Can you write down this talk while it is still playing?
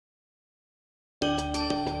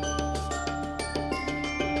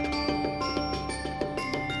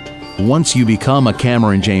Once you become a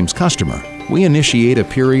Cameron James customer, we initiate a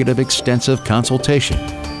period of extensive consultation,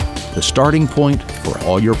 the starting point for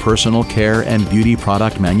all your personal care and beauty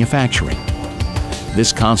product manufacturing.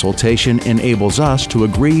 This consultation enables us to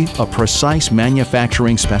agree a precise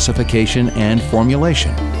manufacturing specification and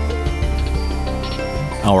formulation.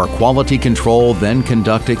 Our quality control then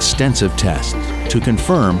conduct extensive tests to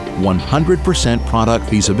confirm 100% product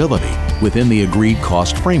feasibility within the agreed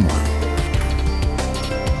cost framework.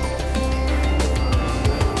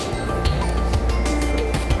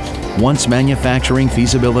 Once manufacturing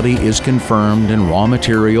feasibility is confirmed and raw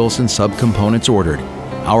materials and subcomponents ordered,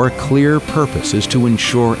 our clear purpose is to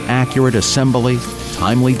ensure accurate assembly,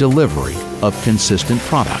 timely delivery of consistent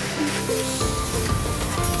product.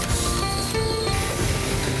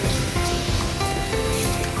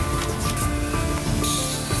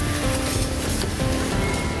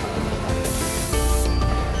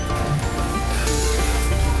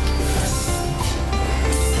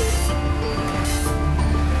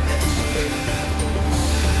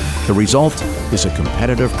 The result is a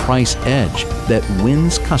competitive price edge that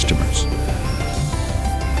wins customers.